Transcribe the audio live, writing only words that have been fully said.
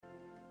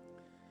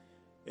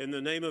In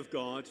the name of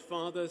God,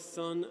 Father,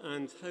 Son,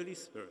 and Holy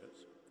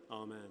Spirit.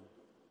 Amen.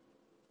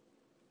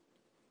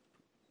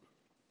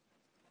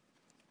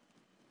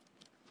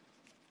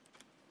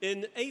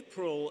 In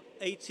April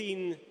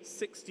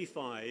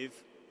 1865,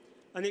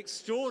 an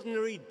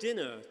extraordinary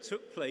dinner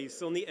took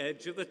place on the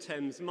edge of the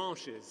Thames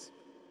marshes,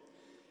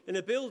 in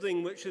a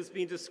building which has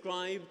been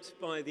described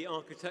by the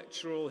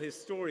architectural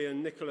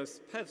historian Nicholas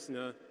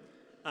Pevsner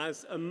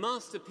as a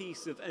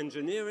masterpiece of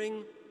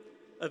engineering,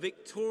 a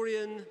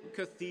Victorian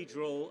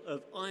cathedral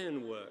of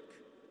ironwork.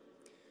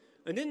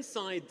 And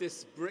inside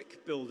this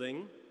brick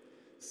building,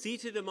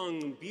 seated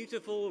among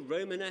beautiful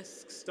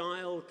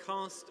Romanesque-style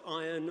cast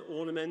iron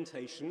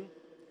ornamentation,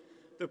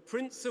 the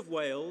Prince of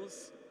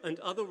Wales and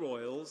other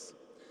royals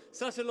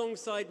sat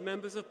alongside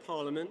members of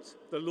Parliament,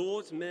 the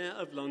Lord Mayor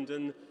of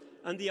London,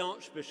 and the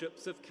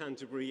Archbishops of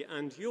Canterbury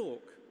and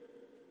York.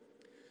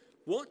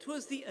 What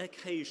was the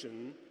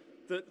occasion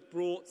that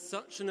brought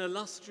such an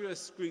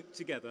illustrious group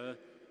together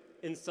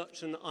in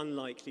such an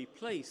unlikely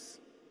place?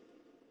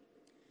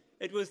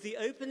 It was the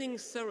opening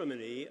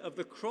ceremony of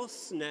the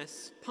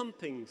Crossness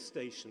pumping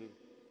station,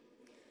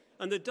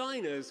 and the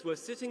diners were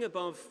sitting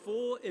above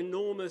 4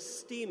 enormous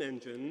steam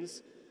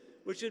engines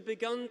which had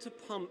begun to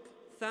pump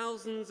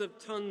thousands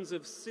of tons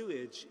of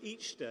sewage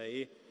each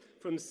day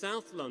from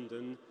South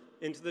London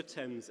into the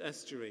Thames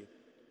estuary.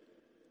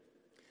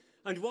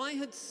 And why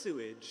had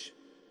sewage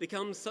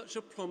become such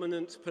a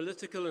prominent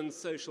political and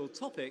social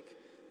topic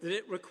that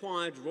it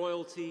required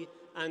royalty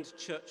and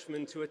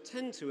churchmen to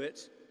attend to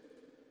it?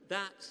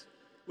 That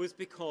was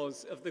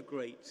because of the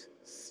Great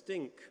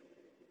Stink.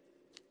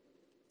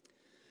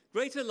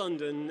 Greater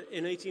London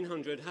in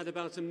 1800 had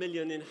about 1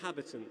 million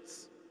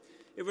inhabitants.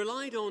 It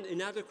relied on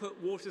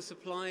inadequate water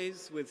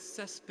supplies with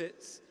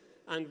cesspits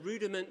and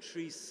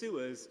rudimentary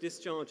sewers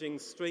discharging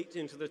straight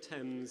into the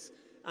Thames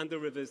and the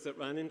rivers that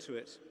ran into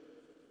it.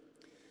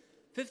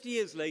 50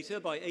 years later,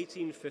 by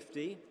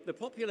 1850, the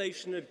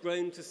population had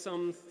grown to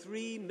some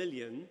 3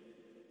 million.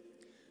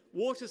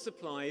 Water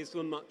supplies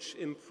were much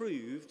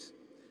improved,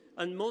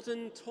 and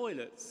modern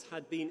toilets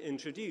had been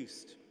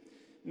introduced,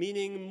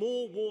 meaning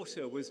more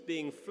water was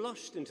being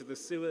flushed into the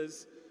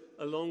sewers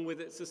along with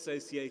its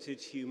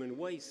associated human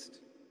waste.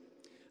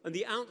 And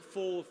the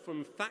outfall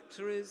from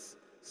factories,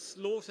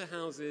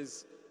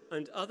 slaughterhouses,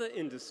 and other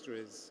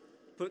industries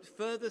put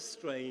further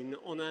strain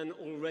on an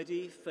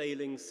already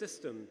failing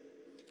system,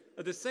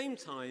 at the same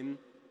time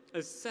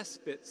as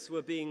cesspits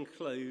were being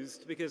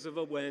closed because of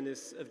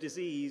awareness of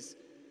disease,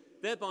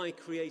 thereby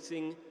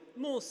creating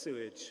more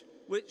sewage,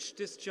 which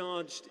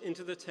discharged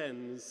into the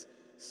Thames,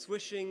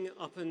 swishing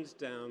up and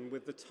down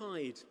with the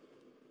tide.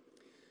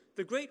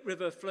 The great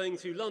river flowing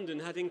through London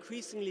had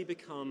increasingly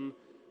become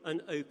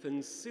an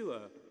open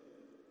sewer,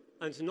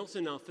 and not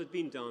enough had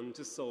been done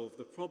to solve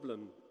the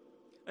problem.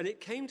 And it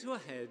came to a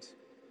head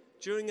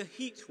during a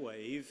heat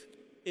wave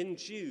in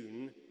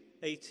June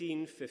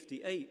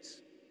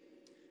 1858,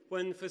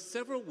 when for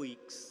several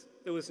weeks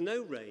there was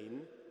no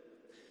rain,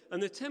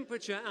 and the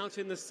temperature out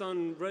in the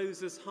sun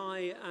rose as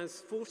high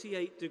as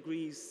 48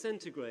 degrees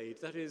centigrade,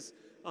 that is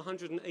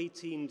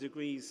 118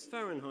 degrees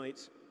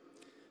Fahrenheit.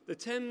 The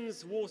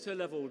Thames water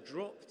level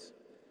dropped,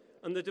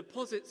 and the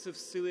deposits of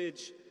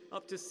sewage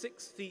up to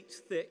 6 feet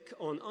thick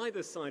on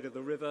either side of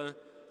the river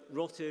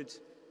rotted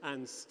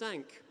and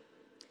stank.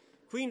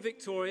 Queen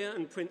Victoria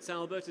and Prince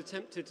Albert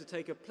attempted to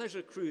take a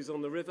pleasure cruise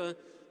on the river,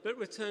 but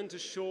returned to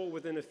shore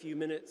within a few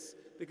minutes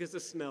because the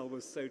smell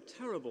was so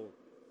terrible.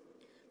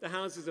 The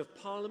Houses of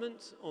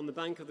Parliament on the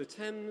bank of the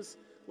Thames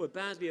were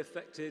badly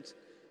affected.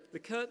 The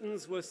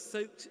curtains were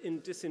soaked in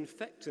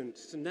disinfectant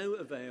to no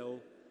avail.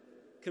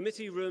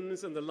 Committee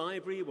rooms and the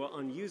library were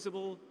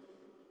unusable.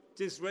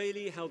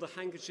 Disraeli held a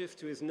handkerchief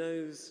to his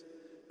nose.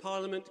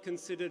 Parliament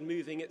considered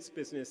moving its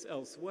business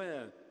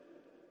elsewhere.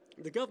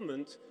 The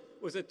government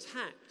was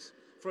attacked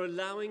for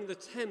allowing the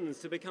Thames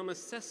to become a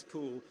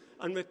cesspool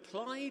and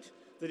replied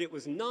that it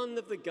was none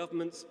of the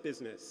government's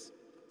business.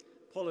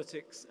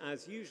 Politics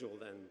as usual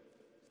then.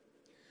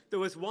 There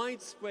was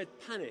widespread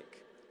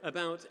panic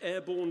about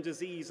airborne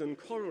disease and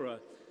cholera.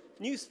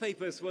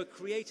 Newspapers were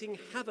creating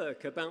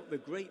havoc about the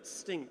Great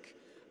Stink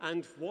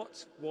and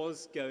what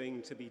was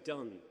going to be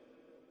done.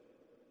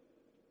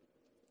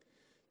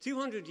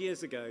 200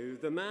 years ago,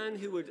 the man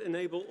who would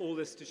enable all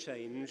this to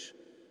change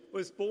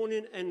was born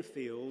in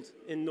Enfield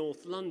in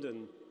North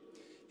London.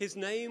 His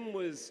name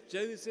was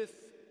Joseph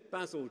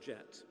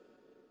Bazalgette.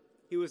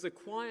 He was a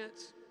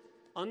quiet,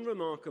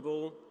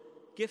 unremarkable,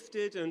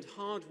 gifted and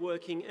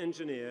hard-working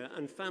engineer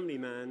and family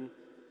man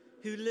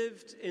who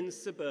lived in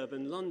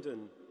suburban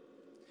London.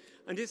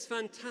 And his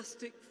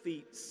fantastic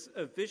feats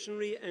of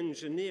visionary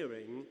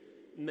engineering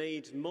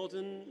made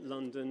modern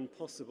London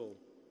possible.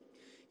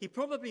 He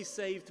probably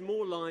saved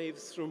more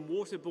lives from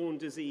waterborne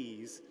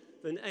disease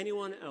than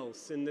anyone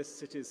else in this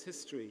city's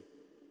history.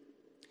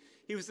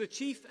 He was the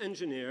chief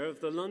engineer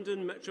of the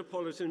London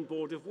Metropolitan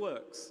Board of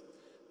Works.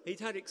 He'd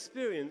had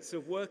experience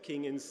of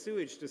working in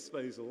sewage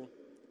disposal,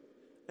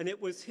 and it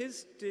was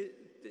his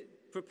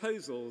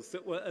proposals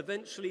that were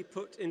eventually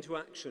put into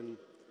action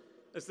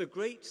as the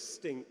Great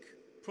Stink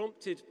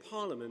prompted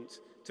Parliament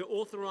to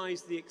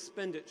authorise the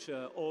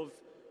expenditure of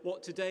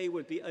what today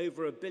would be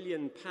over £1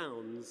 billion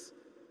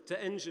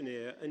to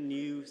engineer a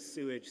new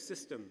sewage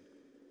system.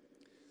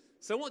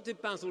 So what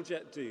did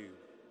Bazalgette do?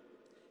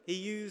 He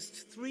used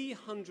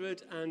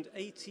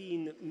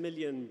 318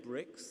 million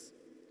bricks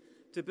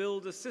to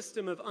build a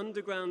system of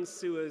underground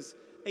sewers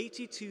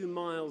 82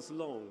 miles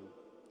long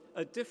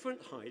at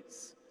different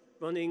heights,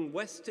 running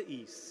west to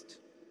east,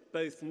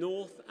 both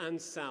north and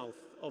south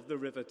of the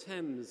River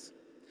Thames,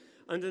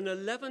 and an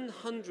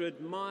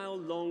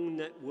 1,100-mile-long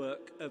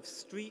network of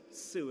street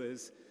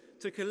sewers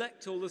to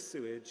collect all the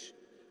sewage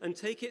and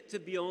take it to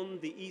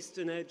beyond the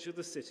eastern edge of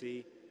the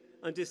city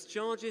and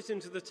discharge it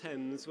into the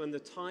Thames when the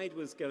tide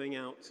was going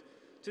out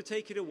to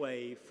take it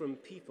away from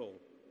people.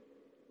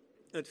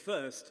 At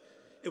first,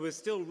 it was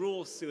still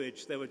raw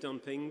sewage they were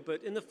dumping,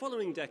 but in the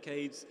following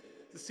decades,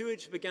 the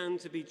sewage began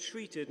to be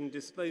treated and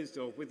disposed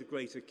of with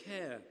greater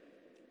care.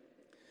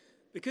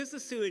 Because the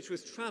sewage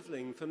was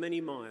travelling for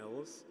many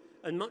miles,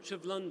 and much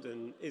of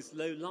London is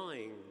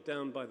low-lying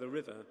down by the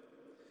river,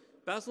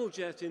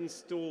 Bazalgette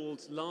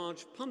installed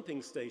large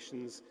pumping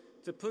stations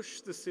to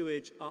push the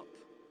sewage up,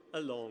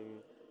 along,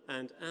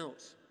 and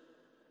out.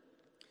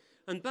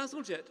 And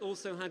Bazalgette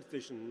also had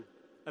vision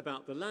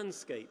about the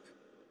landscape.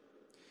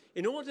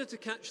 In order to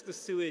catch the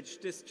sewage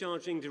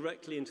discharging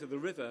directly into the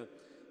river,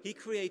 he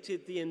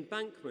created the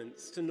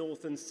embankments to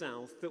north and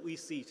south that we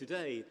see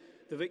today,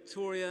 the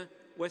Victoria,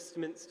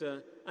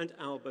 Westminster, and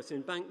Albert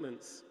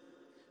embankments,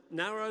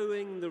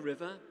 narrowing the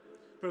river,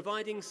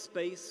 providing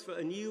space for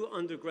a new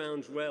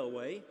underground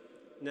railway,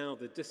 now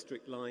the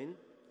District Line,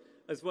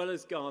 as well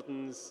as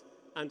gardens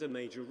and a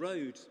major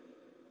road.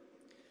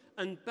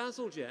 And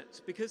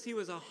Bazalgette, because he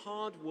was a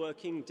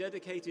hard-working,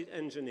 dedicated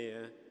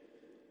engineer,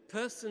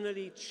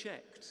 personally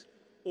checked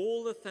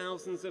all the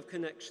thousands of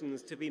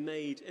connections to be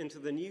made into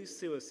the new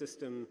sewer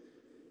system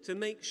to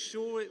make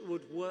sure it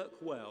would work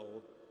well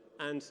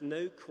and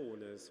no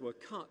corners were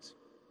cut.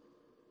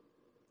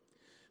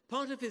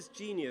 Part of his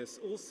genius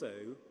also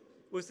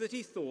was that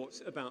he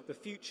thought about the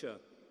future.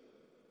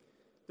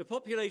 The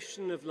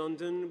population of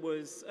London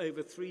was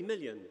over 3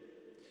 million,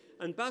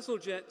 and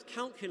Bazalgette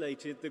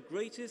calculated the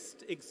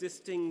greatest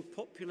existing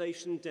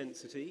population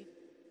density,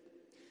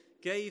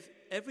 gave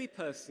every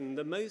person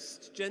the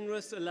most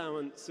generous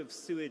allowance of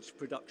sewage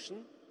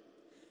production,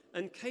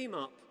 and came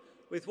up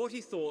with what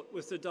he thought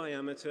was the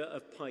diameter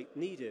of pipe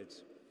needed.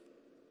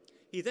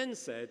 He then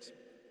said,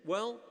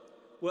 well,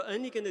 we're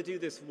only going to do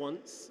this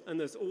once, and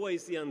there's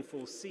always the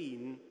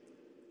unforeseen,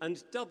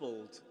 and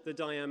doubled the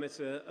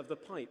diameter of the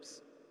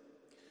pipes.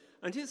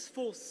 And his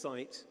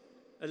foresight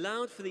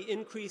allowed for the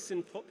increase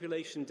in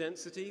population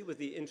density with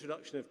the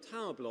introduction of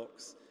tower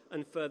blocks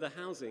and further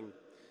housing.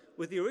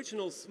 With the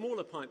original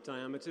smaller pipe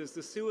diameters,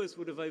 the sewers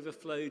would have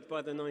overflowed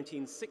by the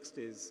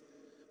 1960s,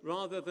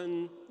 rather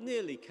than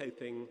nearly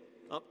coping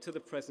up to the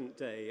present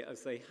day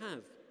as they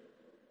have.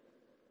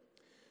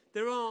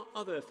 There are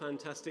other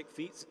fantastic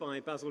feats by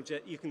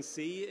Bazalgette you can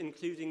see,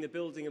 including the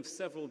building of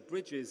several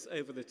bridges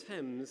over the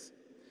Thames,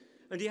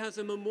 and he has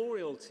a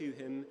memorial to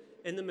him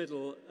in the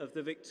middle of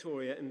the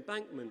Victoria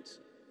Embankment.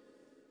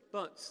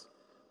 But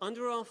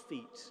under our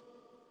feet,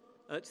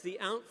 at the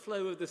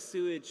outflow of the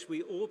sewage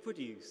we all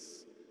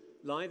produce,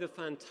 lie the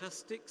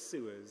fantastic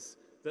sewers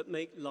that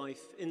make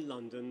life in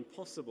London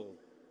possible.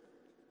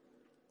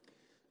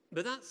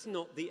 But that's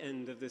not the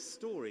end of this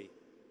story.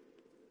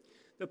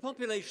 The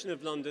population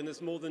of London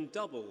has more than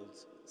doubled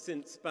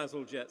since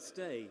Bazalgette's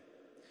day,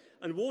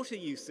 and water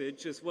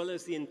usage, as well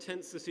as the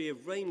intensity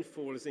of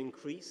rainfall, has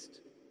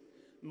increased.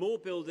 More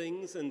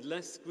buildings and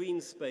less green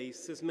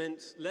space has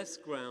meant less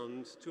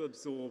ground to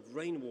absorb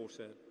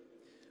rainwater.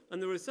 And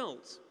the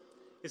result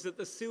is that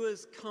the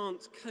sewers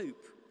can't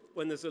cope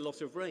when there's a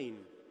lot of rain.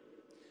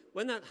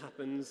 When that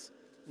happens,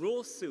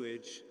 raw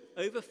sewage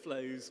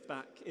overflows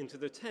back into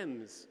the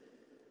Thames.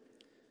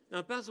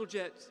 Now,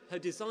 Bazalgette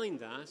had designed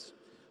that,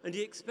 and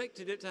he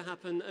expected it to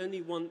happen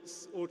only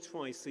once or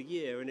twice a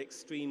year in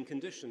extreme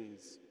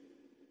conditions.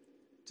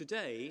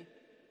 Today,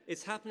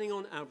 it's happening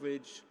on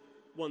average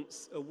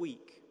once a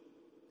week,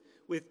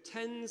 with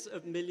tens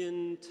of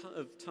millions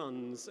of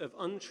tons of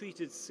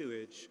untreated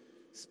sewage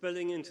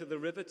spilling into the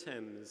River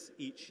Thames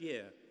each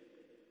year.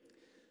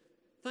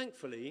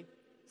 Thankfully,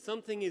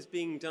 something is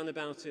being done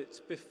about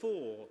it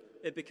before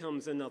it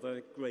becomes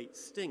another great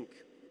stink.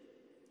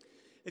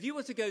 If you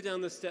were to go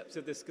down the steps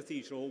of this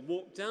cathedral,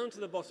 walk down to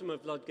the bottom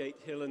of Ludgate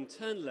Hill and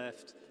turn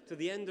left to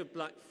the end of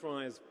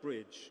Blackfriars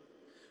Bridge,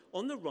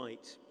 on the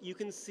right you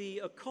can see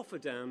a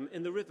cofferdam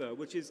in the river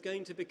which is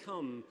going to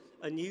become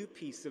a new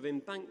piece of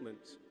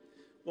embankment,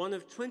 one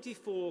of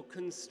 24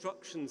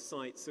 construction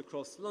sites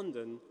across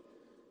London,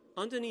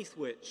 underneath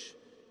which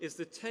is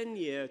the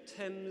 10-year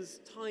Thames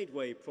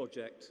Tideway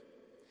project.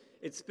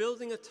 It's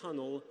building a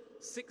tunnel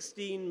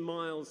 16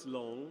 miles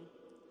long,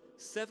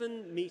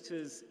 7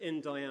 metres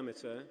in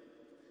diameter,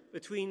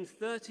 between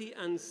 30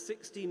 and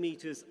 60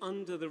 metres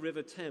under the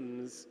River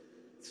Thames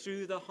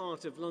through the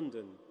heart of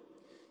London,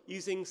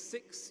 using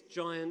 6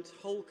 giant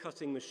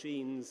hole-cutting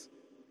machines,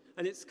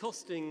 and it's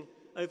costing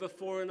over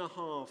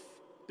 £4.5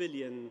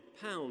 billion,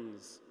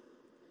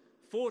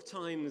 4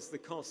 times the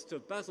cost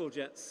of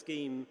Bazalgette's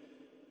scheme,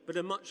 but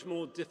a much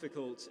more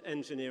difficult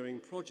engineering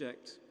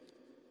project.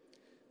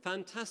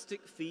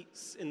 Fantastic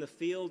feats in the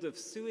field of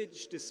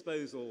sewage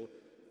disposal,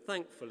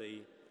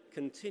 thankfully,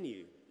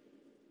 continue.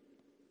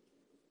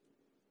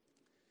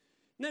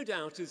 No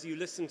doubt, as you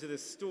listen to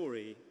this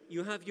story,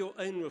 you have your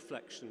own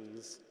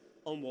reflections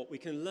on what we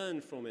can learn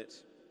from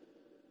it.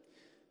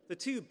 The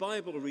 2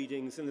 Bible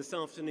readings in this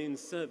afternoon's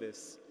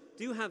service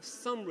do have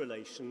some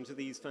relation to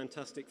these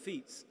fantastic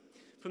feats.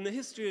 From the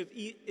history of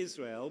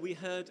Israel, we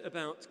heard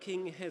about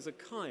King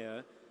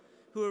Hezekiah,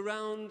 who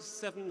around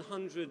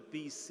 700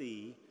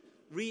 BC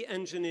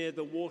re-engineered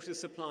the water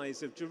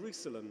supplies of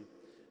Jerusalem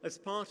as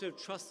part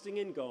of trusting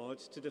in God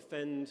to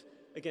defend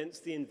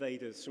against the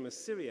invaders from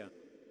Assyria.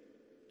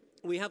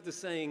 We have the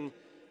saying,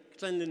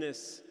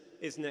 cleanliness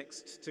is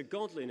next to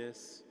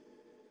godliness,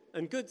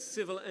 and good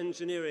civil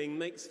engineering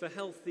makes for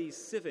healthy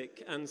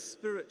civic and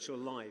spiritual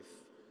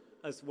life,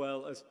 as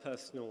well as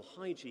personal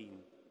hygiene.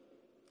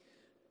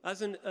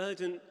 As an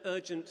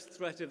urgent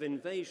threat of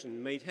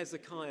invasion made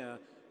Hezekiah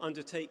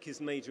undertake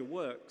his major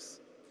works,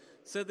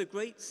 so the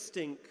great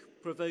stink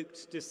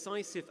provoked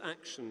decisive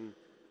action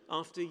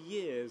after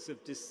years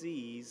of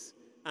disease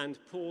and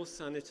poor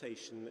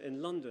sanitation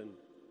in London.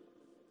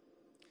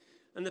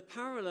 And the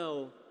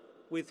parallel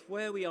with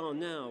where we are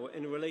now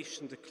in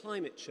relation to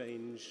climate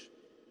change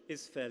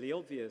is fairly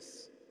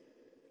obvious.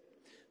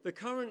 The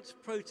current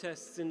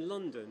protests in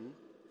London,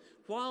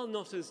 while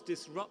not as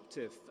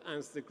disruptive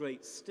as the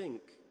Great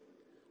Stink,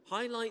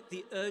 highlight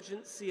the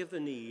urgency of the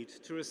need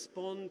to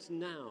respond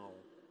now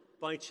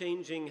by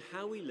changing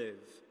how we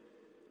live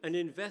and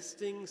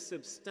investing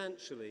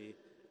substantially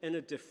in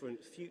a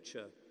different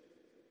future.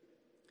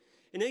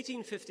 In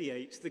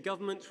 1858, the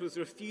government was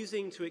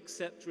refusing to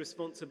accept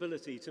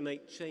responsibility to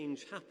make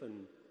change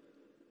happen,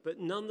 but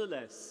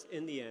nonetheless,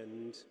 in the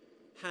end,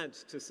 had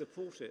to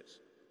support it.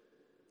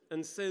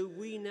 And so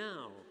we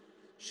now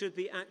should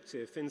be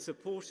active in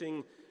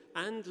supporting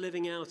and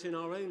living out in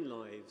our own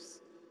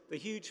lives the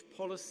huge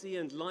policy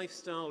and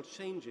lifestyle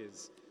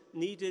changes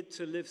needed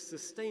to live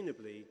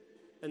sustainably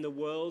in the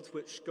world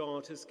which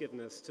God has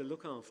given us to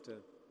look after.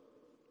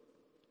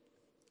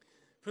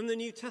 From the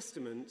New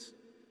Testament,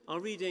 our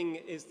reading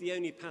is the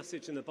only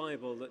passage in the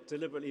Bible that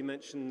deliberately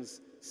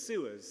mentions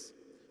sewers,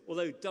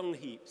 although dung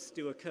heaps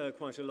do occur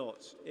quite a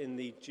lot in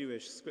the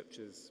Jewish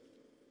scriptures.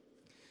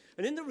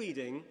 And in the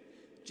reading,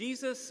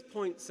 Jesus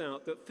points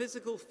out that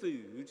physical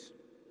food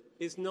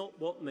is not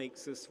what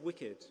makes us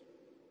wicked.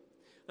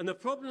 And the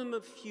problem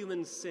of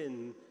human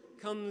sin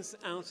comes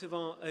out of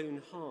our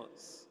own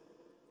hearts.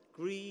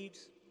 Greed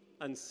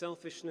and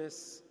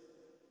selfishness,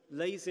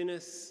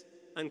 laziness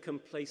and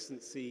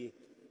complacency,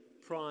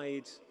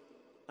 pride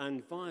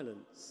and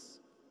violence.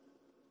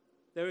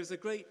 There is a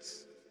great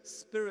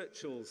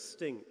spiritual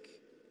stink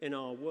in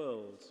our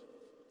world,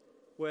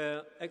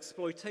 where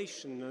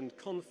exploitation and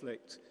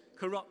conflict,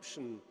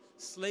 corruption,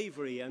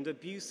 slavery and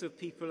abuse of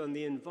people and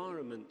the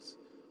environment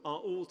are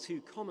all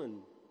too common,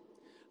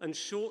 and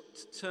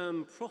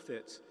short-term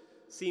profit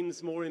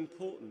seems more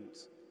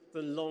important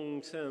than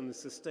long-term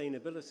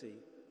sustainability.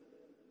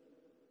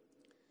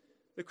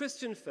 The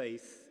Christian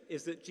faith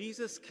is that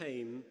Jesus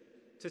came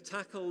to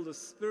tackle the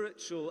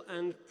spiritual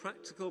and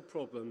practical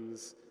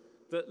problems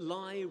that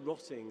lie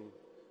rotting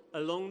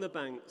along the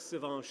banks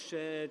of our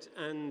shared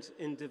and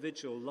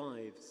individual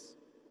lives,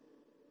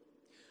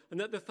 and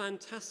that the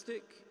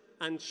fantastic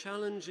and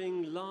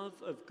challenging love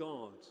of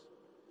God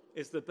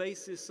is the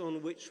basis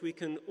on which we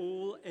can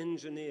all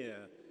engineer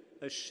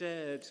a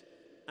shared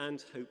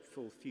and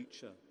hopeful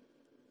future.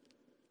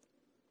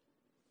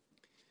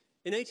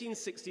 In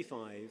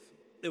 1865,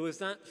 there was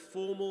that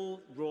formal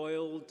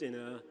royal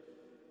dinner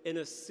in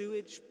a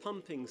sewage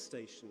pumping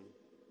station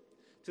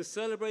to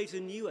celebrate a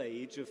new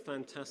age of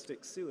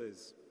fantastic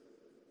sewers.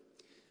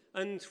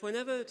 And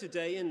whenever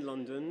today in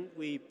London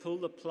we pull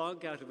the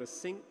plug out of a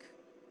sink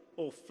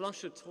or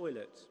flush a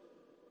toilet,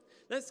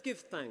 let's give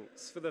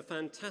thanks for the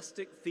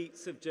fantastic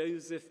feats of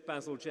Joseph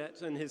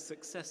Bazalgette and his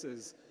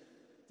successors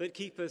that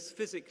keep us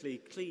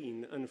physically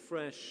clean and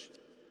fresh.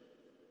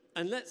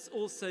 And let's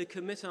also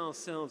commit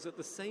ourselves at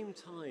the same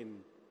time,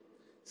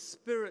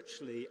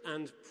 spiritually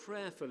and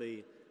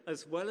prayerfully,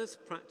 as well as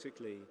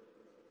practically,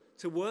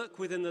 to work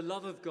within the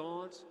love of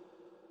God,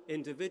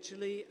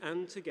 individually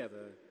and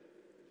together,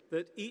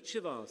 that each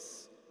of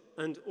us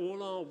and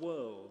all our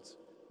world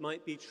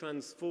might be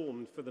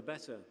transformed for the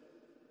better.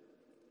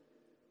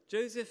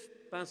 Joseph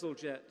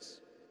Bazalgette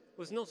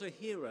was not a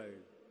hero,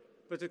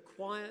 but a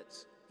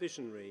quiet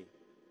visionary.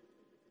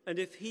 And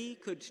if he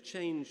could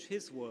change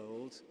his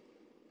world,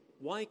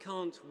 why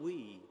can't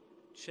we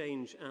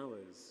change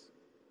ours?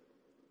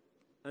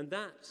 And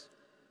that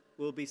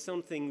will be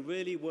something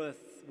really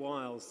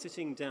worthwhile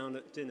sitting down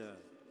at dinner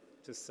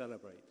to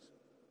celebrate.